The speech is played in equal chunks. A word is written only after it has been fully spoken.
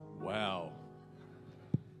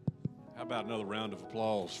about another round of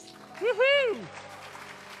applause? Woohoo!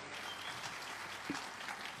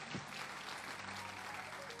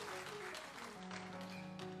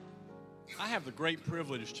 I have the great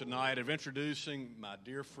privilege tonight of introducing my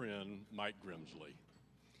dear friend, Mike Grimsley.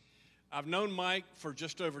 I've known Mike for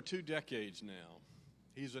just over 2 decades now.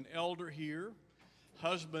 He's an elder here,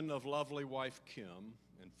 husband of lovely wife Kim,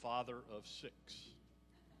 and father of 6.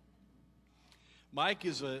 Mike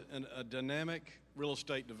is a dynamic real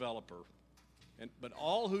estate developer, but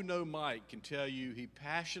all who know Mike can tell you he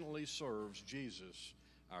passionately serves Jesus,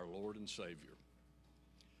 our Lord and Savior.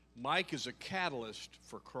 Mike is a catalyst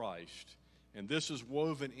for Christ, and this is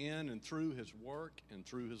woven in and through his work and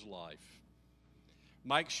through his life.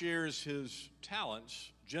 Mike shares his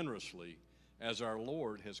talents generously, as our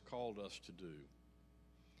Lord has called us to do.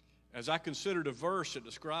 As I considered a verse that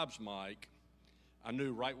describes Mike, I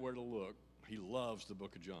knew right where to look. He loves the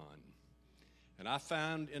book of John. And I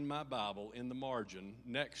found in my Bible, in the margin,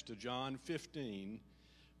 next to John 15,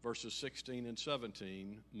 verses 16 and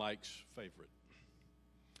 17, Mike's favorite.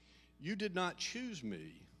 You did not choose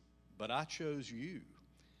me, but I chose you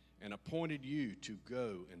and appointed you to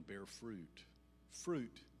go and bear fruit,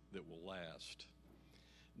 fruit that will last.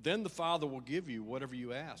 Then the Father will give you whatever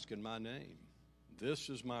you ask in my name. This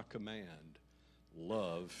is my command.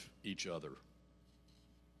 Love each other.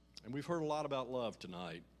 And we've heard a lot about love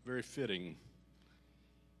tonight. Very fitting.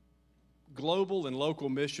 Global and local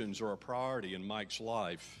missions are a priority in Mike's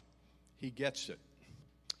life. He gets it.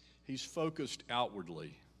 He's focused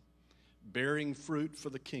outwardly, bearing fruit for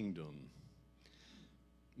the kingdom.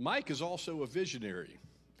 Mike is also a visionary,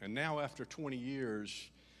 and now after 20 years,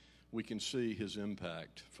 we can see his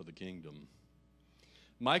impact for the kingdom.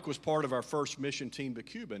 Mike was part of our first mission team to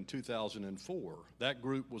Cuba in 2004. That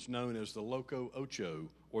group was known as the Loco Ocho,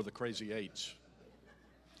 or the Crazy Eights.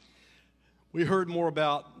 We heard more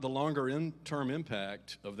about the longer-term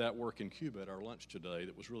impact of that work in Cuba at our lunch today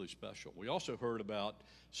that was really special. We also heard about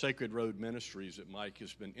Sacred Road Ministries that Mike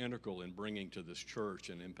has been integral in bringing to this church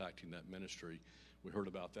and impacting that ministry. We heard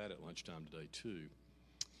about that at lunchtime today, too.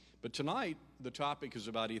 But tonight, the topic is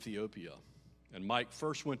about Ethiopia. And Mike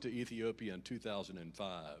first went to Ethiopia in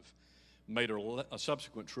 2005, made a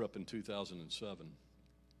subsequent trip in 2007.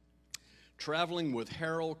 Traveling with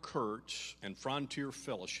Harold Kurtz and Frontier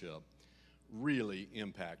Fellowship really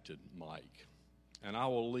impacted Mike. And I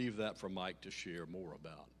will leave that for Mike to share more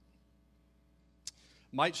about.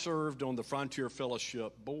 Mike served on the Frontier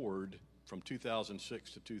Fellowship board from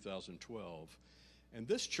 2006 to 2012. And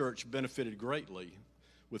this church benefited greatly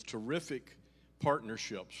with terrific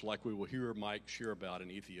partnerships like we will hear Mike share about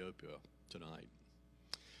in Ethiopia tonight.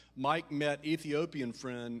 Mike met Ethiopian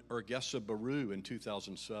friend Urgesa Baru in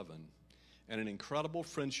 2007, and an incredible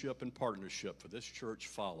friendship and partnership for this church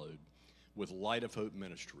followed with Light of Hope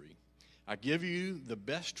Ministry. I give you the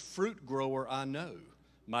best fruit grower I know,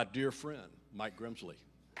 my dear friend, Mike Grimsley.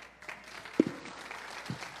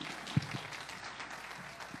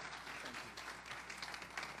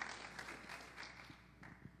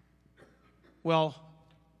 Well,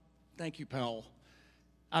 thank you, pal.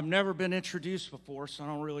 I've never been introduced before, so I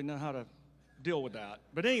don't really know how to deal with that.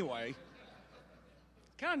 But anyway,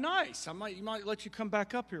 kind of nice. You might let you come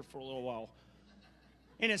back up here for a little while.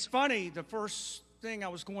 And it's funny, the first thing I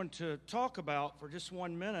was going to talk about for just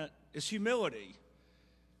 1 minute is humility.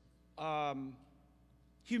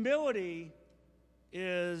 Humility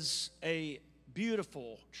is a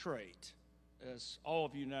beautiful trait, as all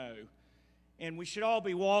of you know, and we should all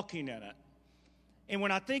be walking in it. And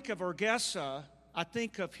when I think of Urgesa, I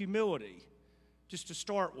think of humility, just to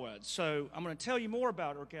start with. So I'm going to tell you more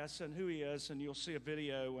about Urgesa and who he is, and you'll see a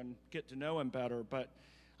video and get to know him better. But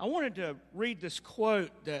I wanted to read this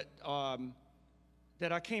quote that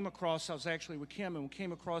I came across. I was actually with Kim, and we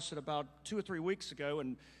came across it about 2 or 3 weeks ago.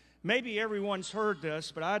 And maybe everyone's heard this,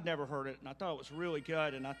 but I'd never heard it, and I thought it was really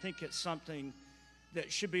good. And I think it's something that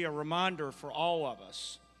should be a reminder for all of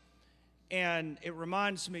us. And it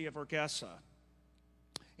reminds me of Urgesa.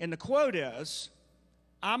 And the quote is,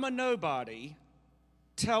 I'm a nobody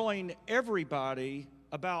telling everybody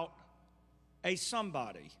about a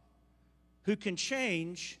somebody who can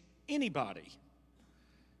change anybody.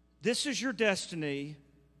 This is your destiny,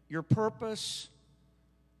 your purpose,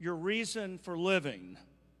 your reason for living.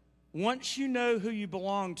 Once you know who you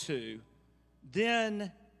belong to,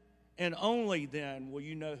 then and only then will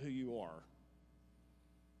you know who you are.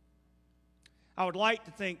 I would like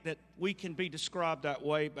to think that we can be described that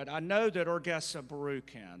way, but I know that Urgesa Baru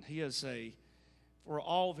can. He is for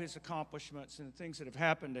all of his accomplishments and the things that have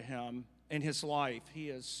happened to him in his life, he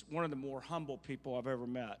is one of the more humble people I've ever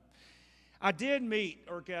met. I did meet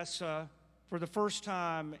Urgesa for the first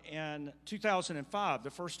time in 2005,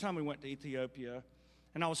 the first time we went to Ethiopia.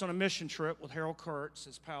 And I was on a mission trip with Harold Kurtz,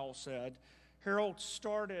 as Powell said. Harold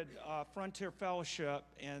started Frontier Fellowship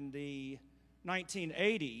in the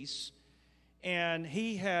 1980s, and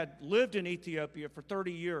he had lived in Ethiopia for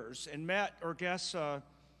 30 years and met Urgessa,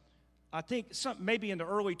 I think maybe in the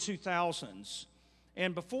early 2000s.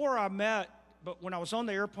 And before I met, but when I was on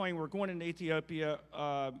the airplane, we were going into Ethiopia,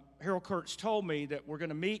 Harold Kurtz told me that we're going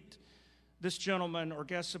to meet this gentleman,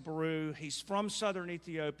 Urgessa Baru. He's from southern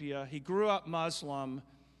Ethiopia. He grew up Muslim,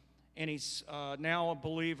 and he's now a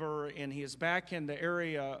believer, and he is back in the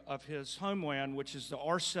area of his homeland, which is the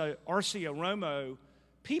Arsia Oromo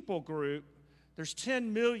people group. There's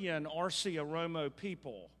 10 million Arsia Oromo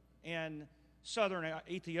people in southern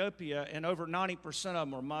Ethiopia, and over 90% of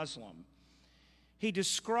them are Muslim. He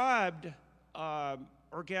described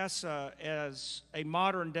Urgessa as a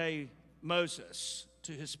modern-day Moses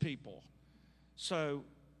to his people. So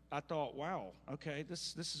I thought, wow, okay,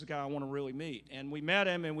 this is a guy I want to really meet. And we met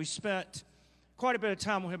him, and we spent quite a bit of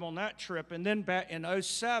time with him on that trip. And then back in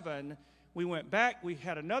 2007, we went back. We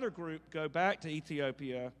had another group go back to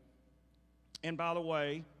Ethiopia. And by the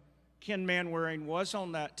way, Ken Manwaring was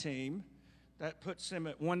on that team. That puts him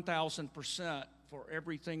at 1,000% for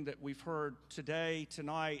everything that we've heard today,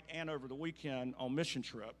 tonight, and over the weekend on mission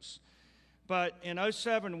trips. But in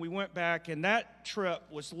 2007, we went back, and that trip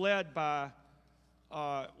was led by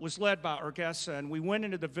Urgessa, and we went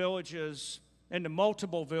into the villages, into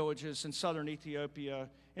multiple villages in southern Ethiopia,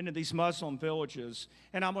 into these Muslim villages.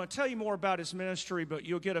 And I'm going to tell you more about his ministry, but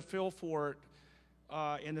you'll get a feel for it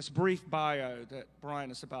in this brief bio that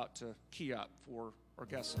Brian is about to key up for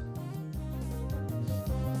Urgessa.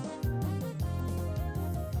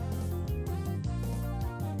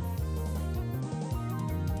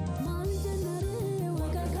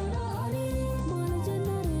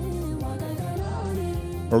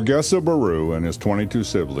 Urgessa Baru and his 22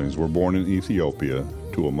 siblings were born in Ethiopia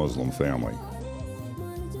to a Muslim family.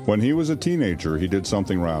 When he was a teenager, he did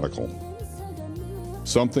something radical,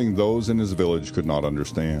 something those in his village could not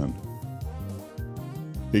understand.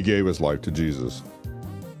 He gave his life to Jesus.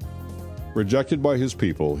 Rejected by his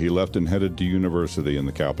people, he left and headed to university in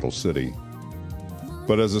the capital city.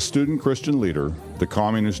 But as a student Christian leader, the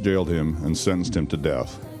communists jailed him and sentenced him to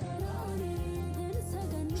death.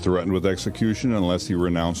 Threatened with execution unless he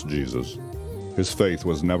renounced Jesus, his faith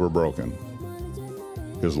was never broken.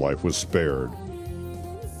 His life was spared.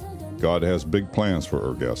 God has big plans for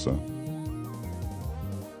Urgessa.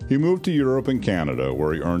 He moved to Europe and Canada,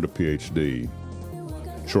 where he earned a PhD.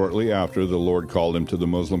 Shortly after, the Lord called him to the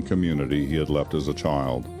Muslim community he had left as a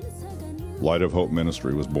child. Light of Hope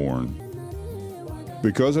Ministry was born.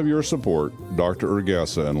 Because of your support, Dr.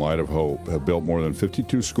 Urgessa and Light of Hope have built more than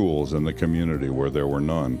 52 schools in the community where there were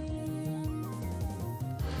none.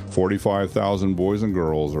 45,000 boys and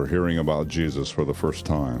girls are hearing about Jesus for the first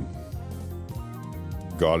time.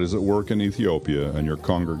 God is at work in Ethiopia, and your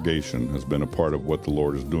congregation has been a part of what the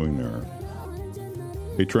Lord is doing there.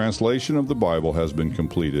 A translation of the Bible has been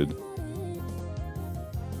completed.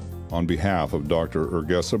 On behalf of Dr.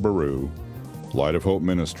 Urgessa Baru, Light of Hope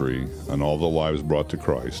Ministry, and all the lives brought to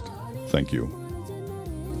Christ, thank you.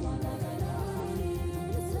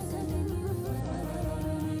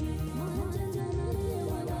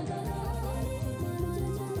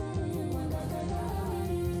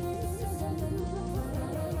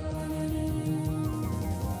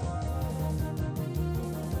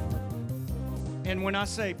 And when I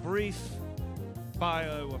say brief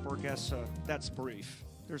bio of Urgessa, that's brief.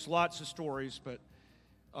 There's lots of stories, but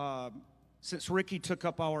since Ricky took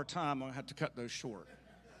up all our time, I have to cut those short.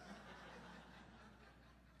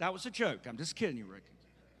 That was a joke. I'm just kidding you, Ricky.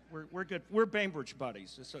 We're good. We're Bainbridge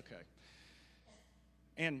buddies. It's okay.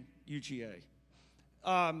 And UGA.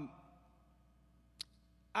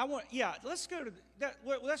 Let's go to that.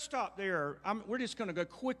 Let's stop there. We're just going to go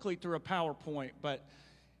quickly through a PowerPoint, but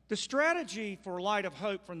the strategy for Light of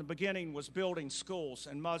Hope from the beginning was building schools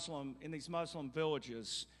in these Muslim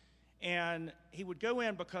villages. And he would go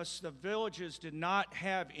in because the villages did not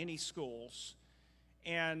have any schools.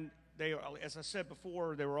 And they, as I said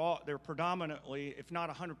before, they're predominantly, if not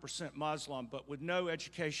 100% Muslim, but with no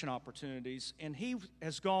education opportunities. And he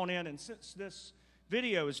has gone in, and since this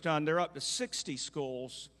video is done, they're up to 60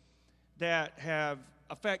 schools that have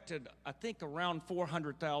affected, I think, around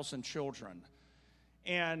 400,000 children.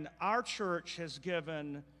 And our church has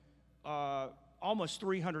given almost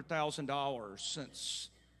 $300,000 since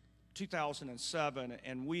 2007,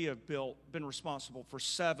 and we have been responsible for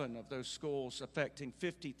 7 of those schools affecting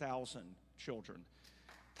 50,000 children.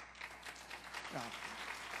 Now,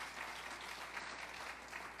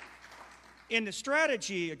 In the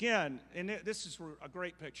strategy, again, and this is a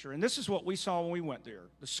great picture, and this is what we saw when we went there.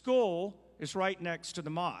 The school is right next to the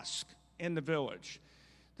mosque in the village.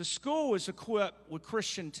 The school is equipped with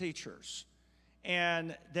Christian teachers,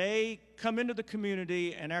 and they come into the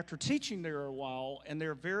community, and after teaching there a while, and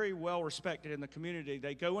they're very well respected in the community,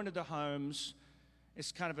 they go into the homes.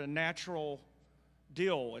 It's kind of a natural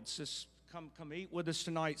deal. It's just come eat with us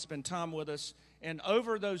tonight, spend time with us, and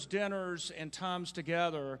over those dinners and times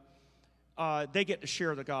together, they get to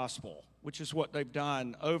share the gospel, which is what they've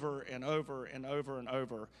done over and over and over and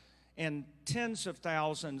over. And tens of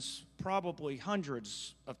thousands, probably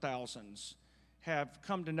hundreds of thousands, have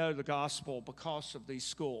come to know the gospel because of these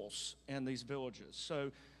schools and these villages.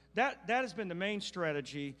 So that has been the main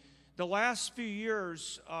strategy. The last few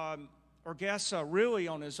years, Orgesa really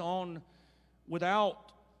on his own,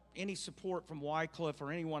 without any support from Wycliffe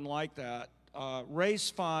or anyone like that,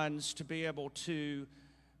 raised funds to be able to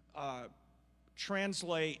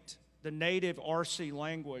translate the native RC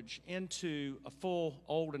language into a full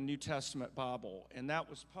Old and New Testament Bible, and that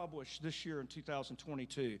was published this year in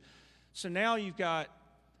 2022. So now you've got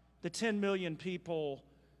the 10 million people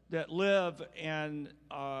that live in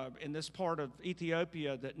this part of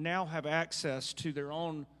Ethiopia that now have access to their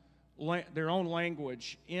own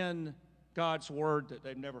language in God's Word that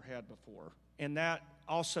they've never had before. And that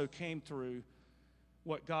also came through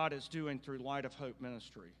what God is doing through Light of Hope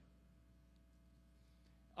Ministry.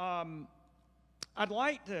 I'd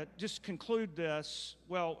like to just conclude this.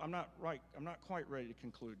 Well, I'm not quite ready to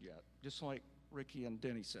conclude yet. Just like Ricky and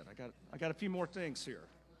Denny said, I got a few more things here.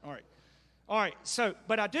 All right. So,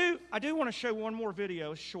 but I do want to show one more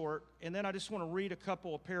video, short, and then I just want to read a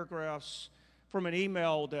couple of paragraphs from an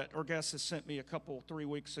email that Orgesa sent me 3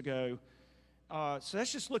 weeks ago. So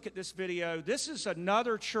let's just look at this video. This is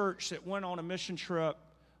another church that went on a mission trip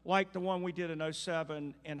like the one we did in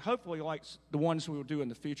 2007, and hopefully like the ones we will do in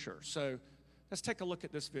the future. So let's take a look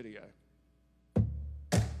at this video.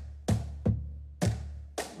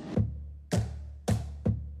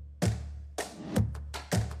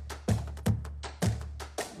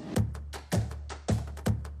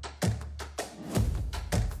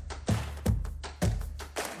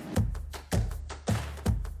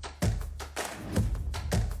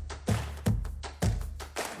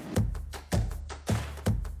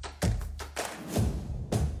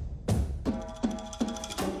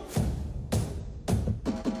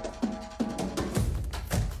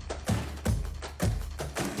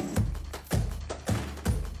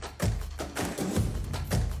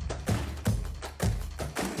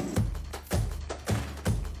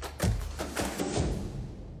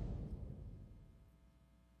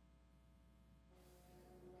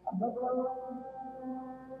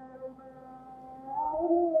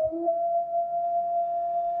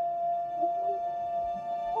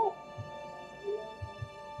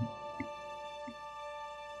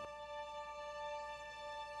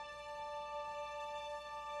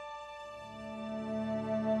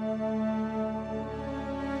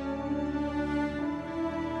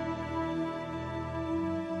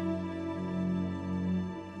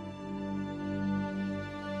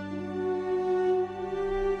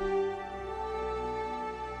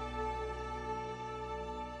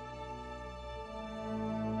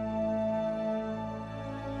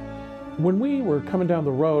 When we were coming down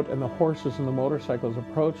the road and the horses and the motorcycles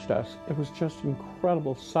approached us, it was just an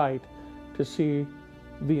incredible sight to see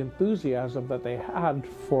the enthusiasm that they had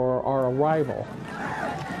for our arrival.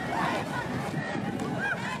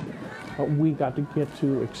 We got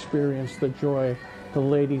to experience the joy. The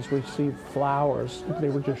ladies received flowers. They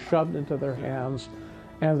were just shoved into their hands,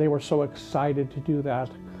 and they were so excited to do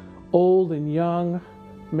that. Old and young,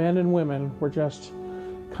 men and women were just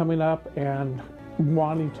coming up and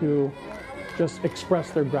wanting to just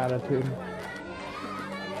express their gratitude.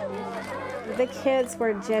 The kids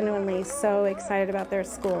were genuinely so excited about their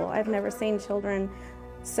school. I've never seen children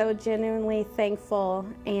so genuinely thankful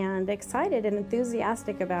and excited and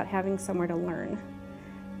enthusiastic about having somewhere to learn.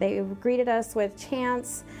 They greeted us with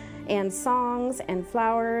chants and songs and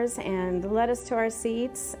flowers and led us to our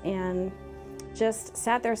seats and just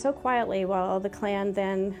sat there so quietly while the clan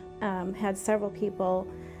then had several people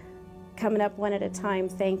coming up one at a time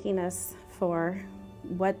thanking us for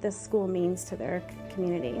what this school means to their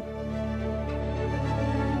community.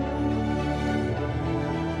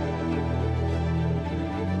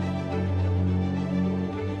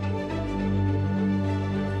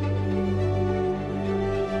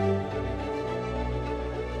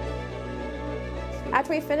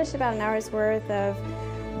 After we finished about an hour's worth of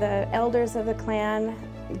the elders of the clan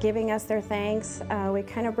giving us their thanks. We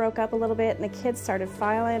kind of broke up a little bit, and the kids started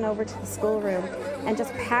filing over to the schoolroom and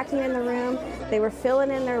just packing in the room. They were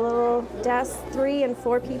filling in their little desks, 3 and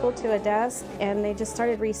 4 people to a desk, and they just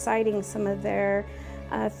started reciting some of their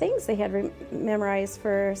things they had memorized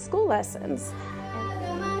for school lessons.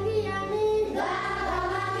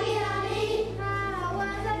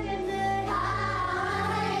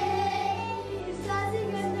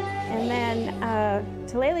 And then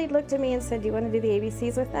Talele looked at me and said, "Do you want to do the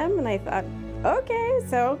ABCs with them?" And I thought, okay.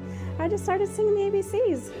 So I just started singing the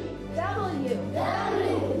ABCs. W,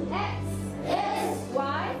 X,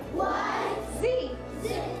 Y, Z.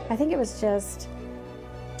 I think it was just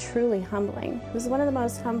truly humbling. It was one of the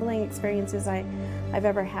most humbling experiences I've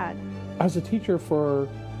ever had. As a teacher for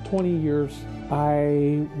 20 years,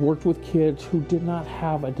 I worked with kids who did not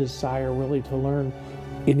have a desire really to learn.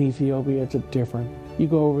 In Ethiopia, it's different. You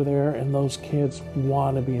go over there and those kids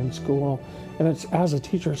want to be in school. And it's, as a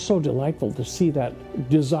teacher, so delightful to see that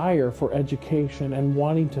desire for education and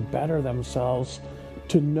wanting to better themselves,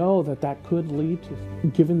 to know that that could lead to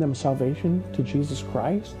giving them salvation to Jesus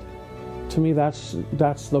Christ. To me, that's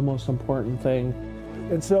the most important thing.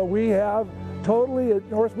 And so we have totally at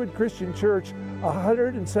Northwood Christian Church,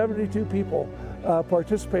 172 people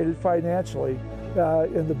participated financially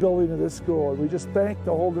in the building of this school. And we just thank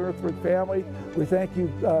the whole Northwood family. We thank you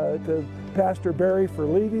to Pastor Barry for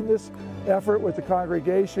leading this effort with the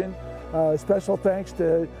congregation. Special thanks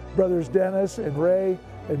to Brothers Dennis and Ray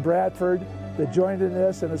and Bradford that joined in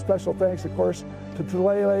this, and a special thanks, of course, to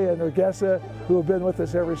Talele and Urgessa, who have been with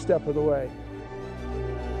us every step of the way.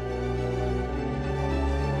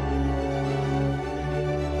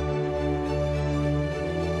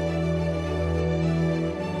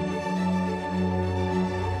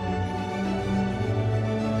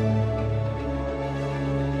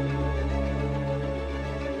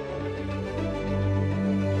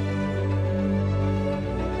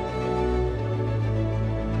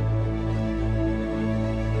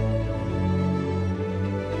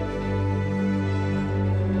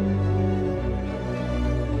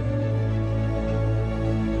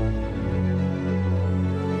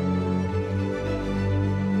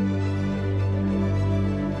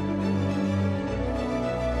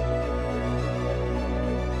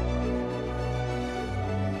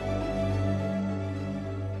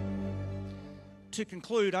 To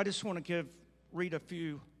conclude, I just want to read a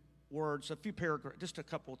few words, a few paragraphs, just a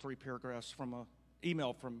couple, 3 paragraphs from an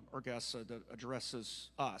email from Urgessa that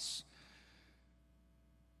addresses us.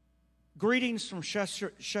 Greetings from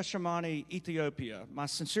Shashamane, Ethiopia. My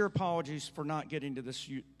sincere apologies for not getting to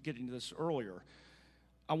this earlier.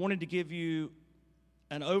 I wanted to give you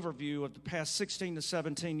an overview of the past 16 to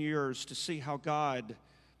 17 years to see how God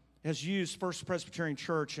has used First Presbyterian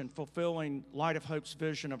Church in fulfilling Light of Hope's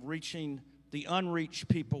vision of reaching the unreached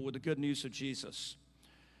people with the good news of Jesus.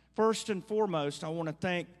 First and foremost, I want to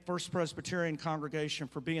thank First Presbyterian congregation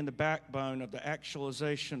for being the backbone of the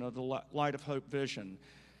actualization of the Light of Hope vision.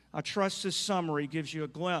 I trust this summary gives you a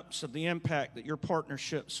glimpse of the impact that your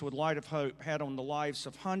partnerships with Light of Hope had on the lives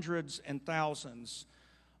of hundreds and thousands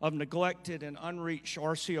of neglected and unreached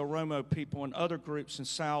RC Oromo people and other groups in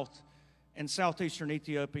South and Southeastern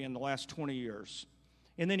Ethiopia in the last 20 years.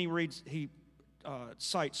 And then he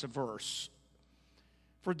cites a verse.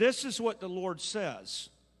 For this is what the Lord says,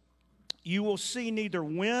 you will see neither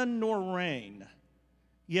wind nor rain,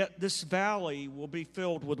 yet this valley will be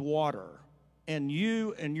filled with water, and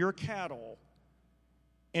you and your cattle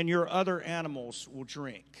and your other animals will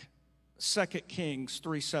drink. 2 Kings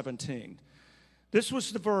 3:17. This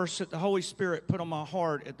was the verse that the Holy Spirit put on my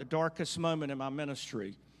heart at the darkest moment in my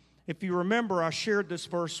ministry. If you remember, I shared this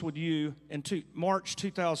verse with you in March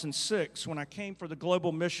 2006 when I came for the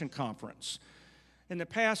Global Mission Conference. In the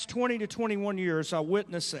past 20 to 21 years, I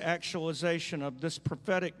witnessed the actualization of this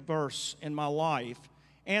prophetic verse in my life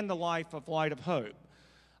and the life of Light of Hope.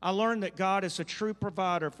 I learned that God is a true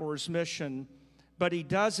provider for his mission, but he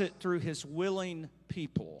does it through his willing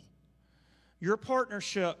people. Your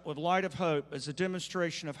partnership with Light of Hope is a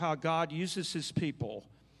demonstration of how God uses his people.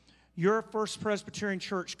 Your First Presbyterian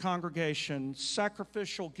Church congregation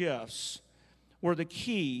sacrificial gifts were the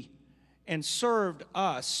key and served to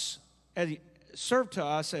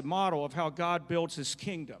us a model of how God builds his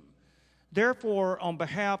kingdom. Therefore, on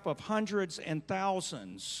behalf of hundreds and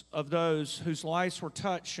thousands of those whose lives were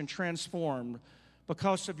touched and transformed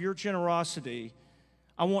because of your generosity,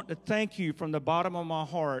 I want to thank you from the bottom of my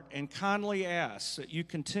heart and kindly ask that you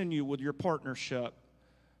continue with your partnership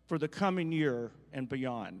for the coming year and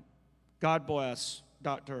beyond. God bless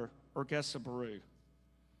Dr. Urgessa Baru.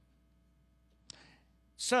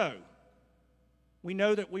 So, we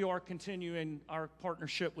know that we are continuing our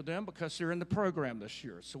partnership with them because they're in the program this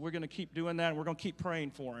year. So we're going to keep doing that, and we're going to keep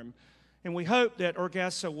praying for them. And we hope that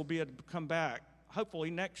Orgessa will be able to come back,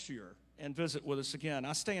 hopefully next year, and visit with us again.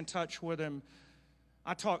 I stay in touch with him.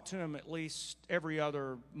 I talk to him at least every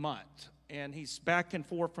other month, and he's back and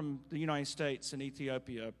forth from the United States and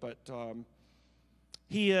Ethiopia, but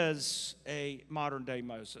he is a modern-day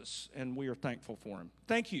Moses, and we are thankful for him.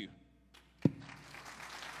 Thank you.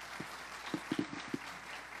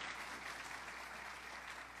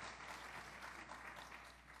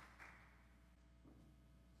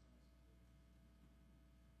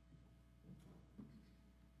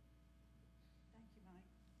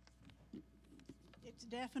 It's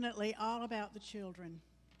definitely all about the children.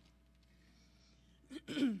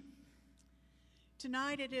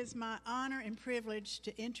 Tonight it is my honor and privilege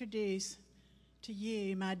to introduce to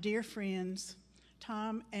you my dear friends,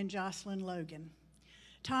 Tom and Jocelyn Logan.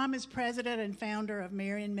 Tom is president and founder of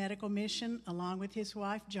Marian Medical Mission, along with his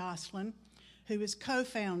wife Jocelyn, who is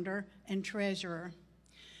co-founder and treasurer.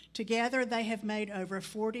 Together they have made over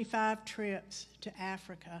 45 trips to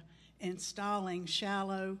Africa, installing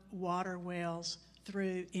shallow water wells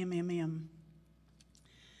through MMM.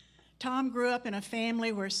 Tom grew up in a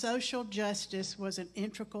family where social justice was an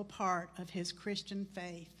integral part of his Christian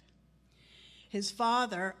faith. His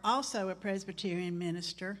father, also a Presbyterian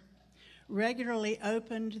minister, regularly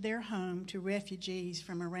opened their home to refugees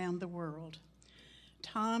from around the world.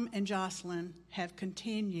 Tom and Jocelyn have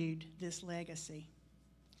continued this legacy.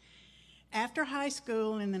 After high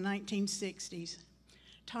school in the 1960s,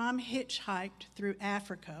 Tom hitchhiked through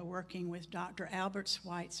Africa working with Dr. Albert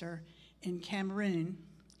Schweitzer in Cameroon,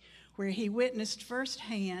 where he witnessed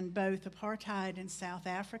firsthand both apartheid in South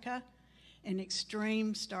Africa and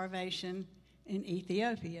extreme starvation in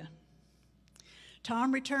Ethiopia.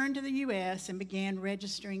 Tom returned to the U.S. and began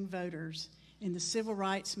registering voters in the civil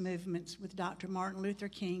rights movements with Dr. Martin Luther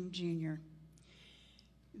King, Jr.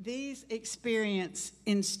 These experiences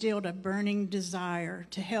instilled a burning desire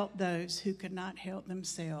to help those who could not help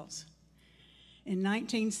themselves. In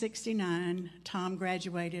 1969, Tom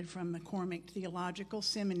graduated from McCormick Theological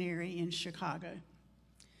Seminary in Chicago.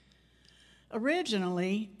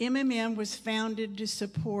 Originally, MMM was founded to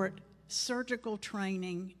support surgical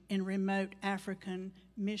training in remote African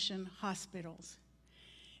mission hospitals.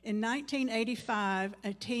 In 1985,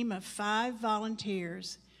 a team of 5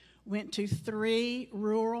 volunteers went to 3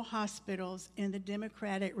 rural hospitals in the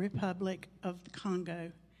Democratic Republic of the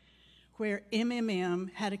Congo, where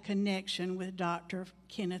MMM had a connection with Dr.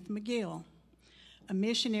 Kenneth McGill, a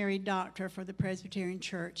missionary doctor for the Presbyterian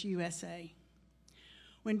Church USA.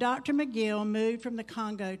 When Dr. McGill moved from the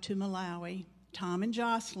Congo to Malawi, Tom and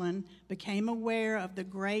Jocelyn became aware of the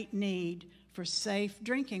great need for safe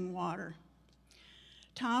drinking water.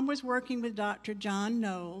 Tom was working with Dr. John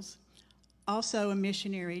Knowles, also a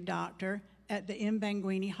missionary doctor, at the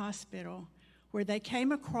Mbangwini Hospital, where they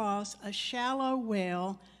came across a shallow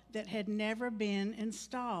well that had never been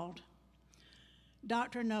installed.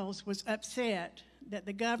 Dr. Knowles was upset that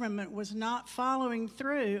the government was not following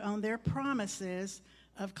through on their promises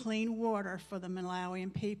of clean water for the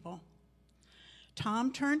Malawian people.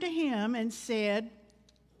 Tom turned to him and said,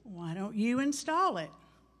 "Why don't you install it?"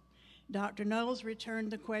 Dr. Knowles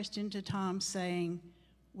returned the question to Tom saying,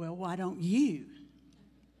 "Well, why don't you?"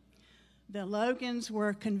 The Logans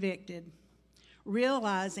were convicted,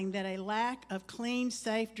 realizing that a lack of clean,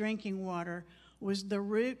 safe drinking water was the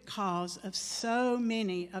root cause of so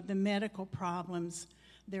many of the medical problems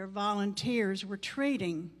their volunteers were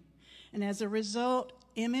treating. And as a result,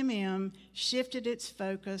 MMM shifted its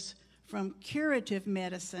focus from curative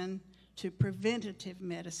medicine to preventative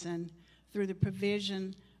medicine through the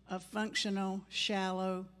provision of functional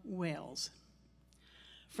shallow wells.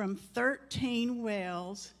 From 13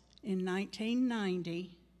 wells in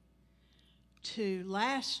 1990 to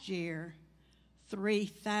last year,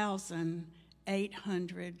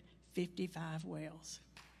 3,855 wells.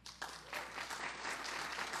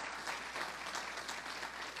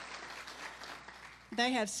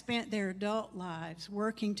 They have spent their adult lives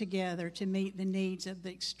working together to meet the needs of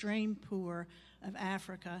the extreme poor of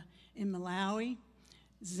Africa in Malawi,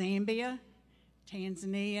 Zambia,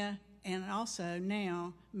 Tanzania, and also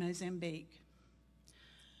now Mozambique.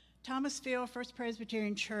 Thomasville First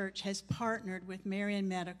Presbyterian Church has partnered with Marian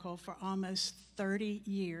Medical for almost 30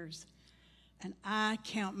 years, and I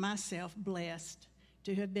count myself blessed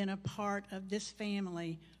to have been a part of this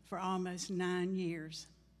family for almost 9 years,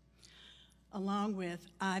 along with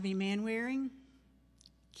Ivy Manwaring,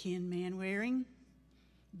 Ken Manwaring,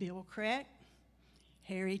 Bill Crack,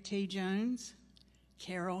 Harry T. Jones,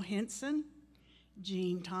 Carol Henson,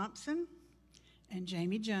 Jean Thompson, and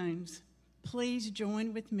Jamie Jones, please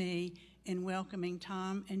join with me in welcoming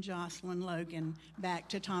Tom and Jocelyn Logan back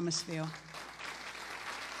to Thomasville.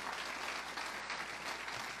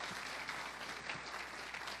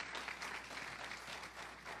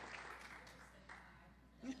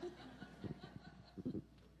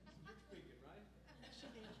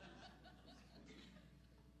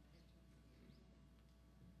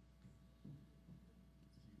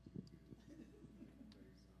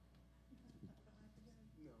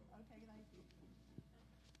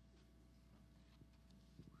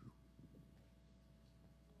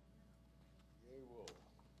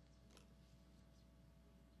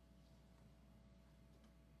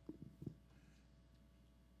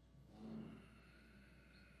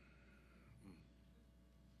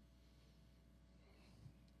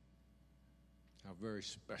 How very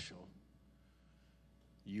special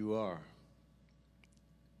you are.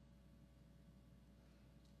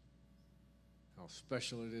 How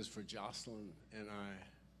special it is for Jocelyn and I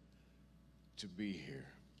to be here.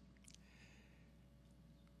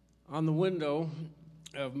 On the window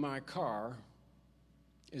of my car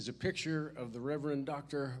is a picture of the Reverend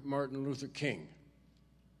Dr. Martin Luther King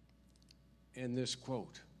and this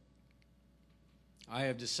quote: "I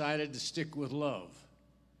have decided to stick with love.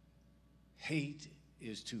 Hate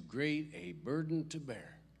is too great a burden to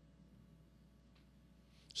bear."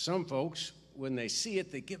 Some folks, when they see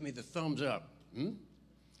it, they give me the thumbs up. And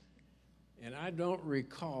I don't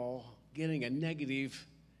recall getting a negative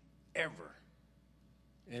ever.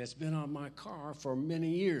 And it's been on my car for many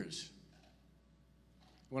years.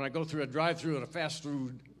 When I go through a drive-thru at a fast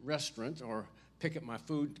food restaurant or pick up my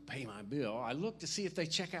food to pay my bill, I look to see if they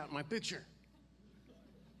check out my picture.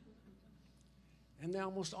 And they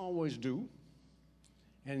almost always do,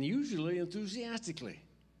 and usually enthusiastically.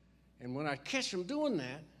 And when I catch them doing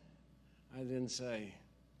that, I then say,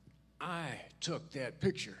 "I took that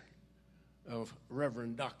picture of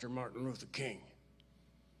Reverend Dr. Martin Luther King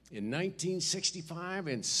in 1965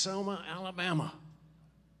 in Selma, Alabama."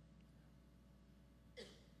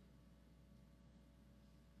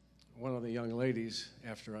 One of the young ladies,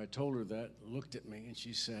 after I told her that, looked at me and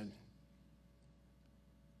she said,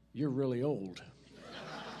 "You're really old."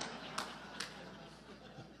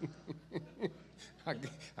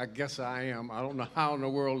 I guess I am. I don't know how in the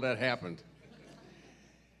world that happened.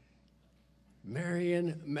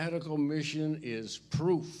 Marion Medical Mission is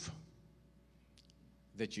proof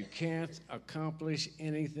that you can't accomplish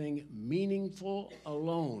anything meaningful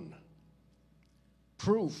alone.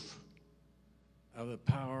 Proof of the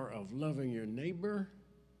power of loving your neighbor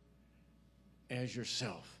as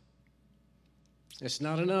yourself. It's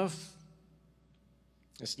not enough.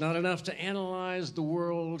 It's not enough to analyze the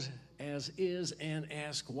world as is and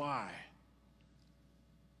ask why.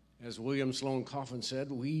 As William Sloane Coffin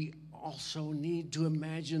said, we also need to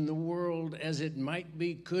imagine the world as it might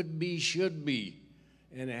be, could be, should be,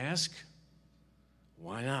 and ask,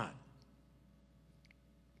 why not?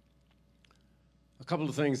 A couple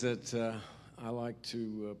of things that I like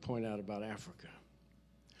to point out about Africa.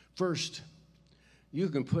 First, you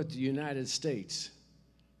can put the United States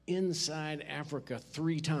inside Africa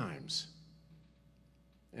 3 times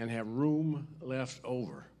and have room left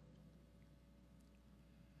over.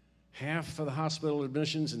 Half of the hospital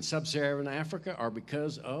admissions in sub-Saharan Africa are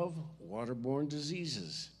because of waterborne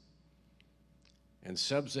diseases. And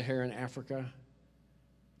sub-Saharan Africa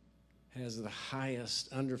has the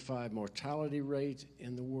highest under 5 mortality rate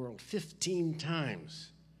in the world, 15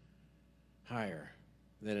 times higher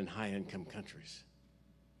than in high-income countries.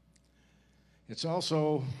 It's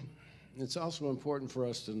also important for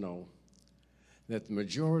us to know that the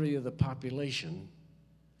majority of the population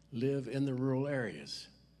live in the rural areas.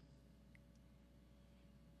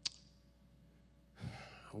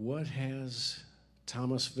 What has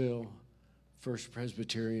Thomasville First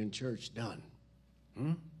Presbyterian Church done?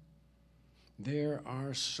 There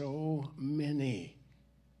are so many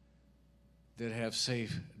that have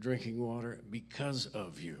safe drinking water because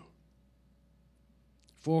of you.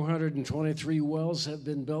 423 wells have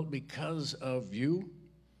been built because of you.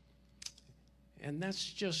 And that's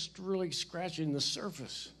just really scratching the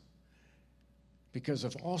surface because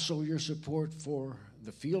of also your support for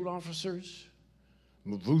the field officers,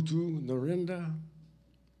 Mvutu Norinda,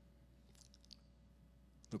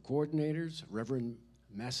 the coordinators, Reverend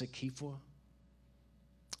Masakifwa,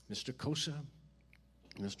 Mr. Kosa,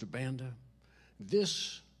 Mr. Banda.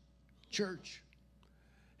 This church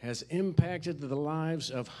has impacted the lives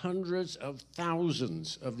of hundreds of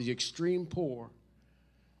thousands of the extreme poor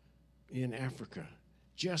in Africa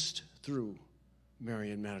just through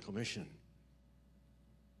Marion Medical Mission.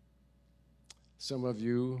 Some of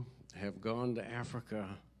you have gone to Africa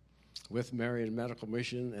with Marian Medical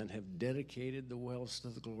Mission and have dedicated the wells to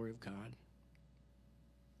the glory of God.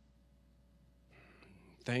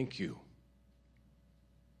 Thank you.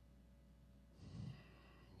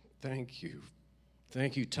 Thank you.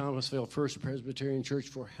 Thank you, Thomasville First Presbyterian Church,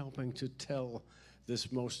 for helping to tell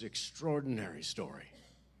this most extraordinary story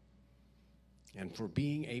and for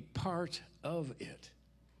being a part of it,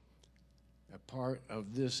 a part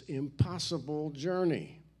of this impossible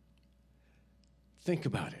journey. Think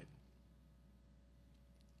about it.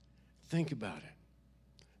 Think about it.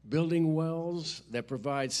 Building wells that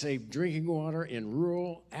provide safe drinking water in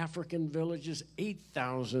rural African villages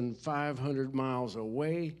 8,500 miles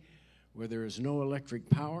away, where there is no electric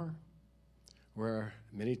power, where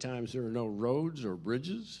many times there are no roads or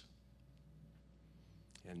bridges.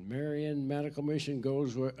 And Marian Medical Mission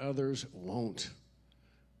goes where others won't,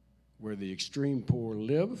 where the extreme poor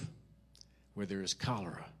live, where there is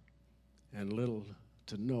cholera and little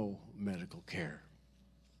to no medical care.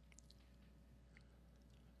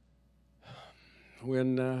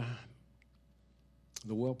 When the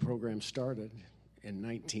well program started in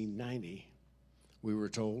 1990, we were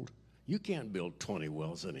told, you can't build 20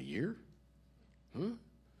 wells in a year. Huh?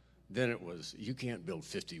 Then it was, you can't build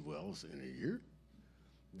 50 wells in a year.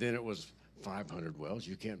 Then it was 500 wells.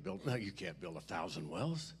 You can't build 1,000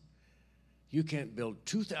 wells. You can't build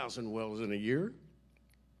 2,000 wells in a year.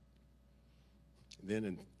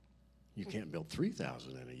 Then you can't build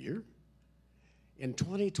 3,000 in a year. In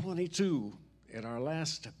 2022, at our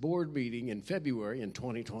last board meeting in February in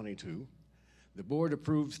 2022, the board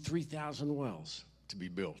approved 3,000 wells to be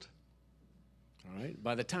built. All right.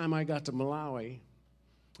 By the time I got to Malawi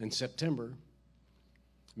in September,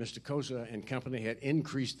 Mr. Kosa and company had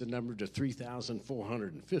increased the number to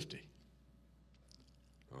 3,450.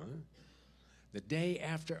 All right. The day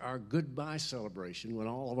after our goodbye celebration, when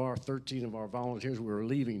all of 13 of our volunteers were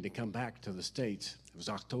leaving to come back to the States, it was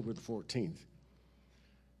October the 14th,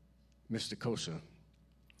 Mr. Kosa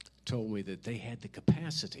told me that they had the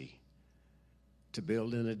capacity to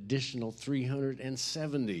build an additional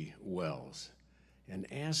 370 wells and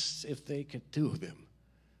asked if they could do them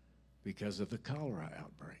because of the cholera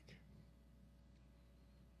outbreak.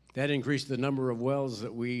 That increased the number of wells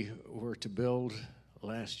that we were to build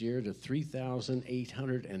last year to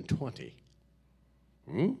 3,820.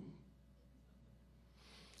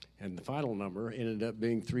 And the final number ended up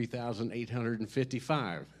being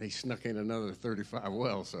 3,855. They snuck in another 35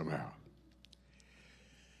 wells somehow.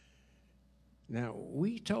 Now,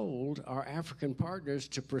 we told our African partners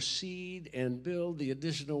to proceed and build the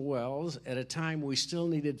additional wells at a time we still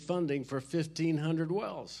needed funding for 1,500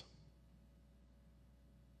 wells.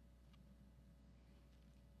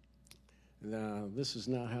 Now, this is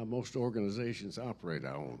not how most organizations operate,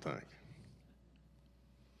 I don't think.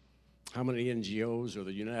 How many NGOs or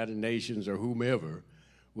the United Nations or whomever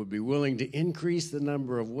would be willing to increase the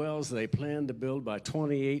number of wells they plan to build by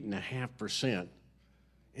 28.5%,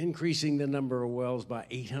 increasing the number of wells by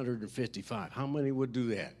 855? How many would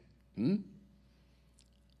do that?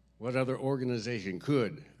 What other organization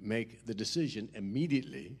could make the decision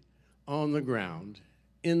immediately on the ground,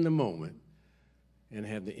 in the moment, and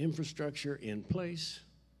have the infrastructure in place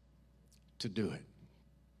to do it?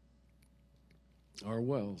 Our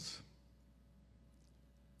wells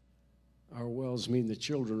mean the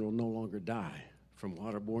children will no longer die from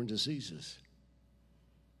waterborne diseases.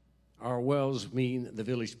 Our wells mean the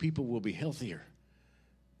village people will be healthier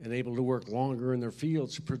and able to work longer in their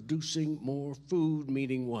fields, producing more food,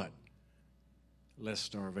 meaning what? Less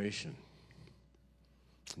starvation.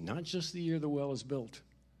 Not just the year the well is built,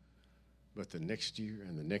 but the next year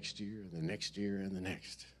and the next year and the next year and the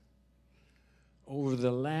next. Over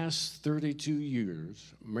the last 32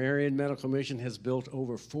 years, Marian Medical Mission has built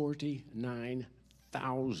over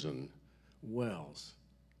 49,000 wells,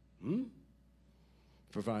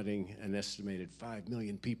 providing an estimated 5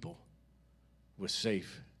 million people with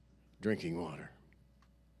safe drinking water.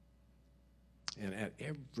 And at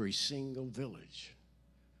every single village,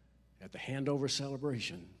 at the handover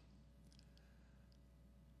celebration,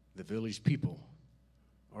 the village people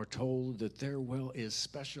are told that their well is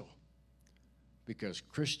special because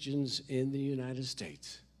Christians in the United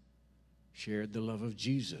States shared the love of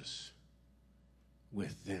Jesus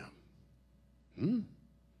with them.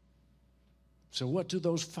 So what do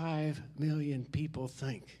those 5 million people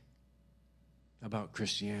think about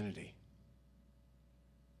Christianity?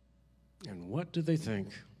 And what do they think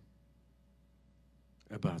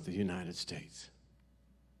about the United States?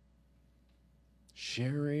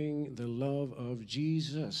 Sharing the love of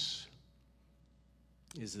Jesus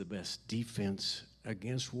is the best defense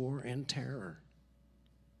against war and terror.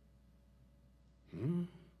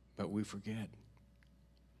 But we forget.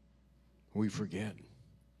 We forget.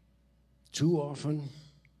 Too often,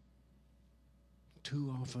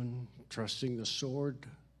 trusting the sword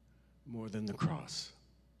more than the cross.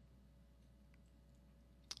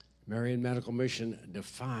 Marian Medical Mission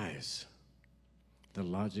defies the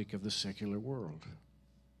logic of the secular world.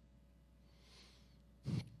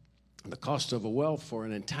 The cost of a well for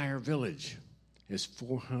an entire village is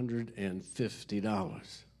 $450.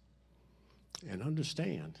 And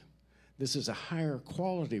understand, this is a higher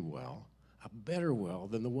quality well, a better well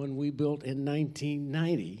than the one we built in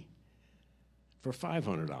 1990 for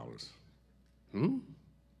 $500.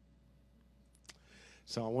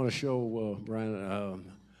 So I want to show Brian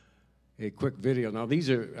a quick video. Now these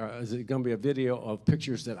are going to be a video of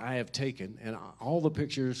pictures that I have taken, and all the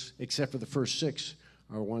pictures except for the first 6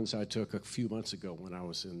 are ones I took a few months ago when I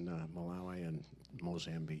was in Malawi and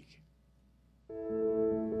Mozambique.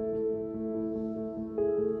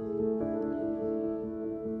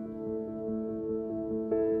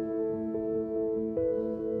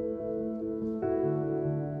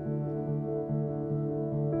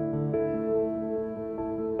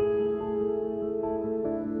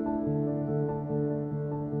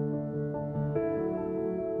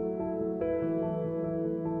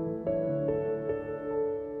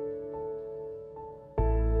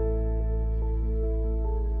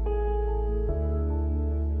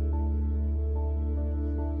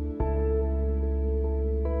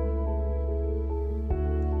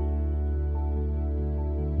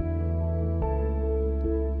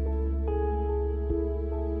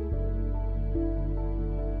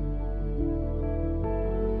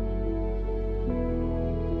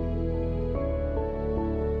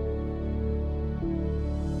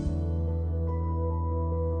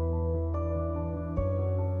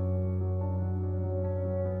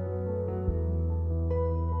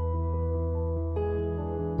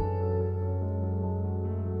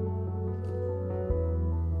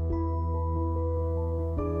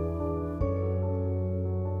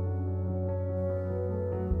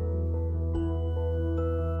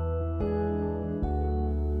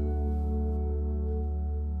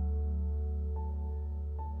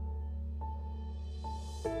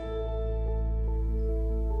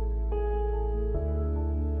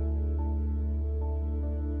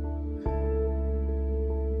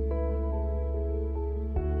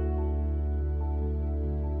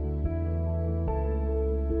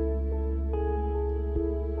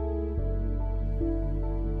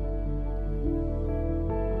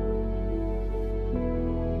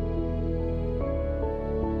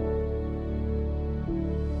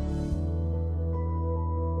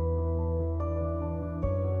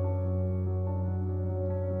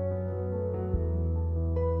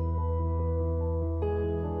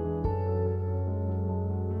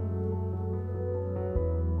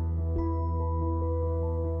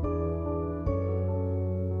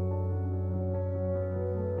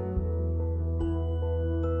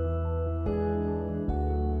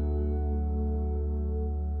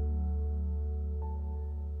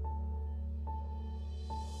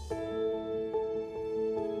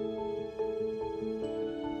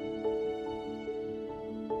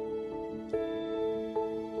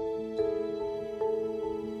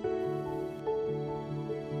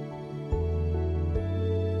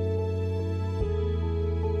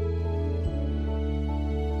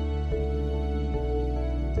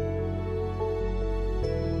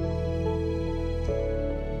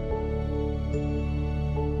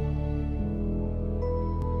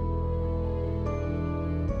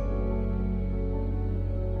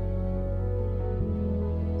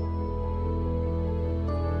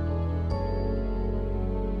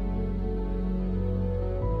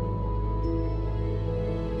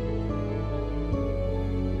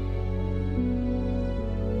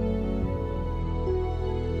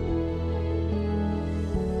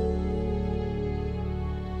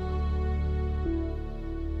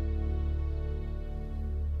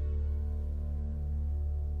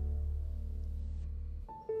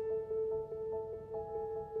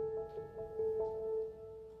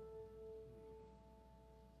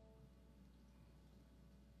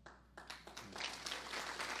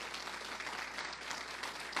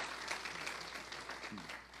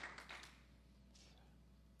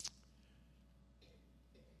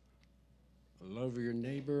 Love your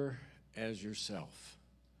neighbor as yourself.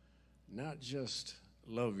 Not just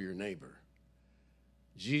love your neighbor.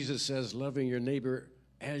 Jesus says loving your neighbor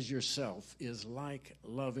as yourself is like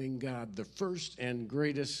loving God, the first and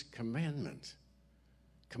greatest commandment.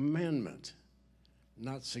 Commandment,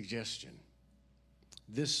 not suggestion.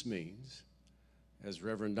 This means, as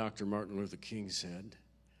Reverend Dr. Martin Luther King said,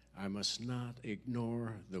 I must not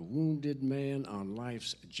ignore the wounded man on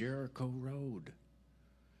life's Jericho road,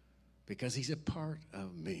 because he's a part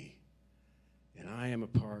of me, and I am a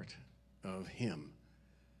part of him.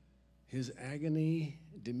 His agony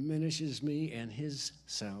diminishes me, and his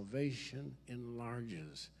salvation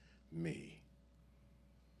enlarges me.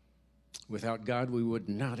 Without God, we would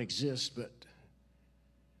not exist, but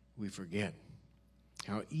we forget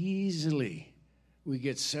how easily we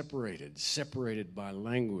get separated by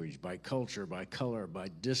language, by culture, by color, by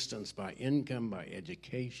distance, by income, by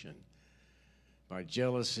education, by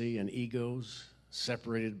jealousy and egos,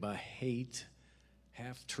 separated by hate,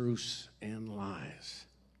 half-truths, and lies.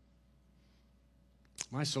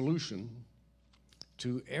 My solution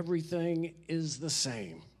to everything is the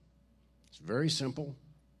same. It's very simple.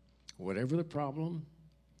 Whatever the problem,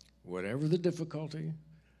 whatever the difficulty,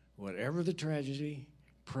 whatever the tragedy,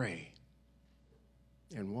 pray.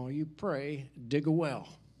 And while you pray, dig a well.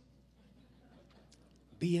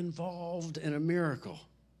 Be involved in a miracle.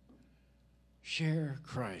 Share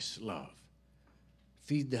Christ's love.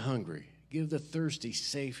 Feed the hungry. Give the thirsty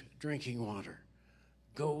safe drinking water.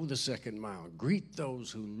 Go the second mile. Greet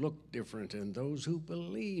those who look different and those who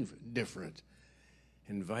believe different.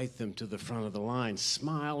 Invite them to the front of the line.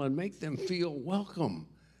 Smile and make them feel welcome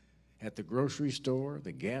at the grocery store,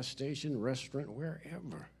 the gas station, restaurant,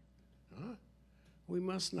 wherever. Huh? We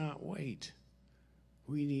must not wait.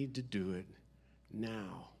 We need to do it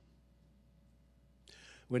now.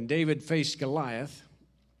 When David faced Goliath,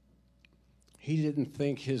 he didn't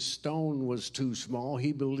think his stone was too small.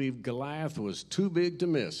 He believed Goliath was too big to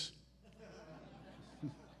miss.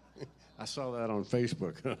 I saw that on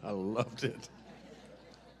Facebook. I loved it.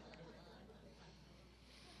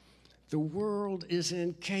 The world is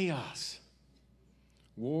in chaos.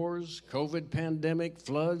 Wars, COVID pandemic,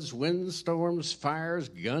 floods, windstorms, fires,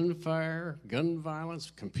 gunfire, gun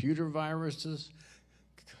violence, computer viruses,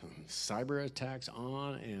 cyber attacks,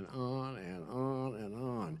 on and on and on and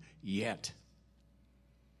on. Yet,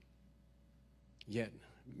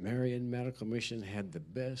 Marion Medical Mission had the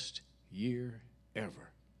best year ever.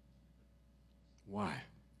 Why?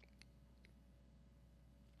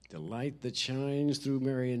 The light that shines through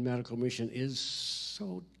Marion Medical Mission is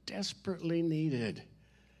so desperately needed,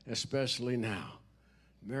 especially now.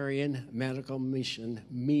 Marion Medical Mission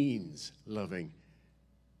means loving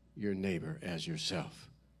your neighbor as yourself.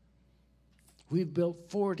 We've built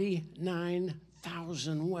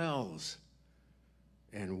 49,000 wells,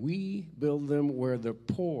 and we build them where the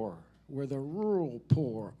poor, where the rural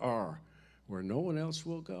poor are, where no one else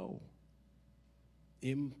will go.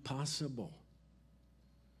 Impossible.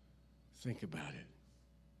 Think about it.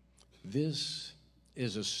 This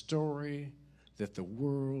is a story that the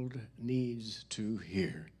world needs to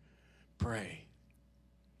hear. Pray.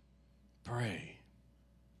 Pray.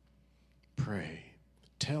 Pray.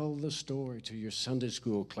 Tell the story to your Sunday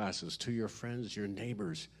school classes, to your friends, your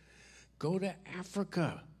neighbors. Go to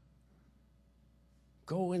Africa.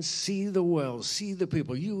 Go and see the wells, see the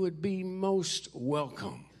people. You would be most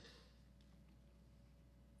welcome.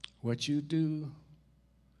 What you do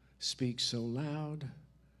speaks so loud,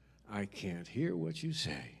 I can't hear what you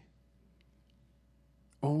say.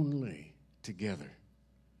 Only together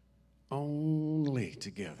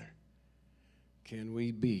can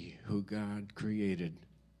we be who God created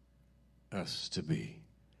us to be.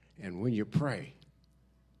 And when you pray,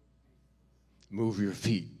 move your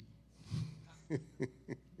feet.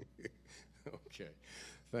 Okay.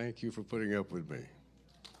 Thank you for putting up with me.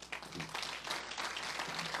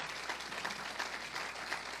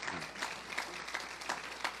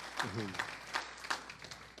 Mm-hmm.